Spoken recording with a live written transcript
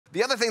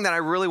The other thing that I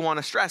really want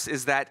to stress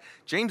is that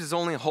James is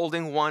only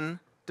holding one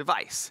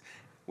device,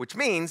 which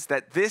means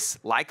that this,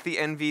 like the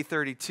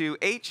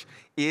NV-22-H,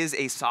 is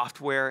a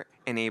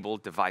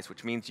software-enabled device,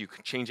 which means you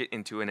can change it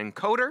into an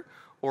encoder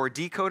or a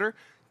decoder,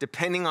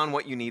 depending on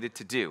what you need it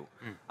to do.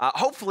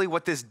 Hopefully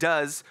what this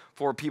does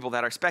for people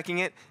that are speccing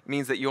it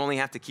means that you only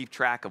have to keep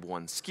track of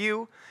one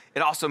SKU.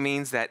 It also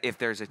means that if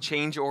there's a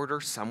change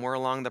order somewhere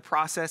along the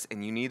process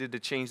and you needed to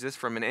change this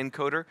from an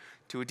encoder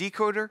to a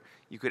decoder,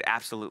 you could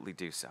absolutely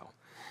do so.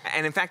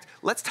 And in fact,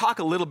 let's talk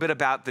a little bit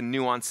about the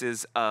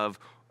nuances of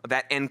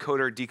that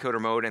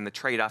encoder-decoder mode and the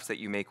trade-offs that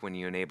you make when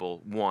you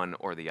enable one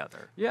or the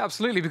other. Yeah,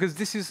 absolutely, because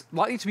this is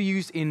likely to be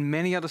used in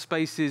many other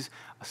spaces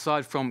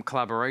aside from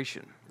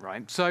collaboration,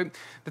 right? So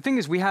the thing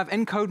is, we have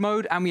encode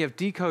mode and we have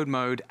decode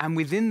mode, and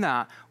within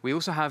that, we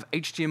also have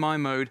HDMI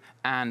mode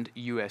and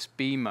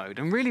USB mode.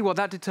 And really what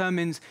that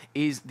determines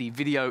is the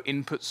video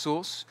input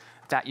source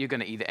that you're going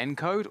to either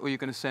encode or you're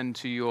going to send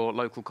to your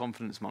local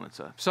confidence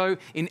monitor. So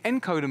in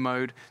encoder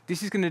mode,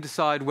 this is going to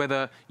decide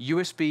whether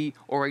USB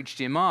or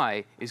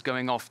HDMI is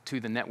going off to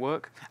the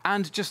network.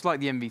 And just like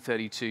the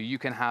NV-32, you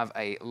can have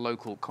a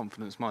local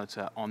confidence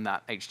monitor on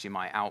that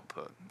HDMI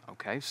output.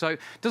 Okay, so it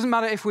doesn't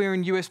matter if we're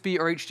in USB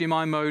or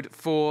HDMI mode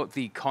for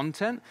the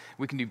content.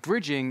 We can do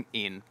bridging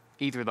in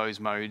either of those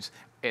modes,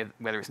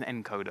 whether it's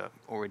an encoder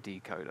or a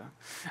decoder.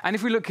 And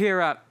if we look here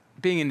at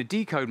being in the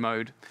decode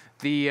mode,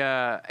 the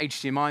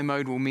HDMI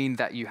mode will mean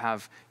that you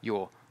have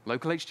your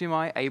local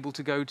HDMI able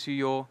to go to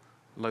your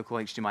local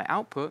HDMI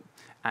output,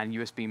 and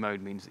USB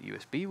mode means that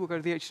USB will go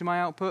to the HDMI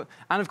output.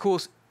 And of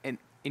course,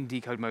 in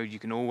decode mode, you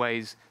can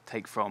always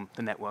take from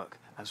the network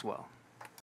as well.